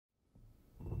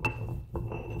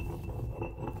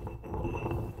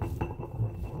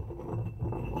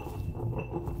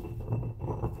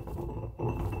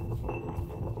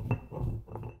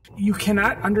you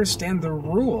cannot understand the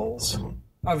rules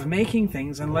of making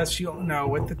things unless you know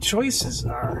what the choices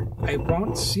are. I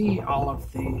won't see all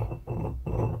of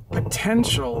the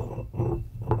potential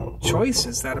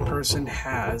choices that a person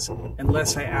has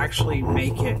unless I actually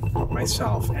make it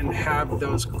myself and have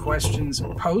those questions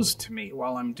posed to me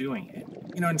while I'm doing it.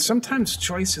 You know, and sometimes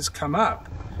choices come up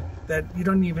that you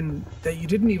didn't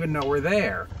even know were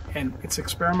there. And it's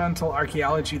experimental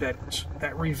archaeology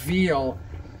that reveal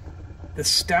the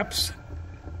steps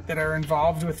that are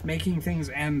involved with making things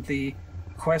and the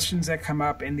questions that come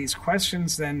up. And these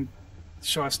questions then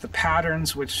show us the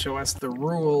patterns, which show us the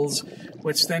rules,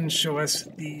 which then show us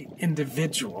the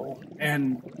individual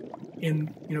and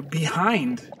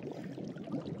behind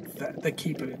the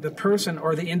Khipus, the person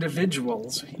or the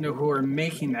individuals, who are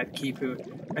making that Khipus.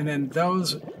 And then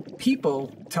those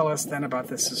people tell us then about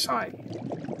the society.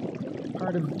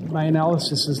 Part of my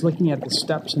analysis is looking at the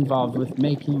steps involved with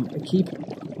making a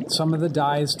Khipus. Some of the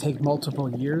dyes take multiple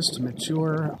years to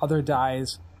mature. Other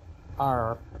dyes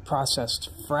are processed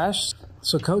fresh.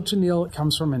 So cochineal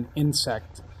comes from an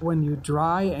insect. When you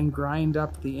dry and grind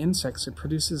up the insects, it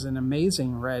produces an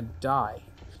amazing red dye.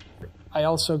 I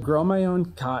also grow my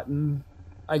own cotton.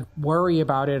 I worry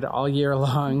about it all year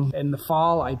long. In the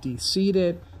fall, I de-seed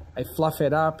it, I fluff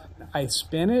it up, I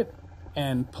spin it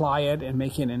and ply it and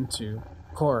make it into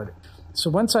cord. So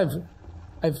once I've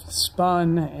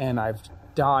spun and I've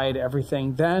dyed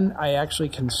everything, then I actually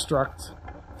construct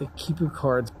the Khipus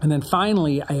cords. And then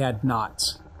finally, I add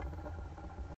knots.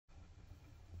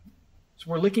 So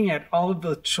we're looking at all of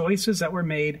the choices that were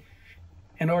made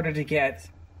in order to get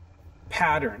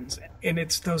patterns. And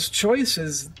it's those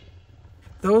choices,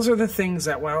 those are the things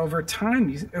that, well, over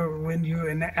time, when you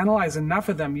analyze enough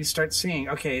of them, you start seeing,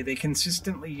 okay, they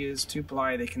consistently use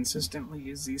two-ply, they consistently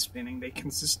use Z-spinning, they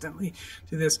consistently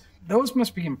do this. Those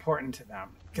must be important to them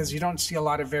because you don't see a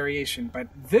lot of variation. But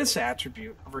this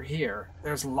attribute over here,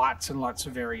 there's lots and lots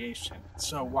of variation.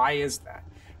 So why is that?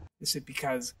 Is it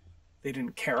because they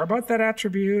didn't care about that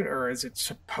attribute, or is it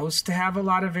supposed to have a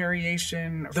lot of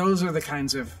variation? Those are the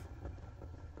kinds of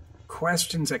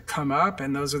questions that come up,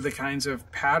 and those are the kinds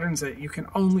of patterns that you can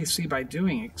only see by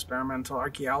doing experimental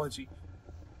archaeology.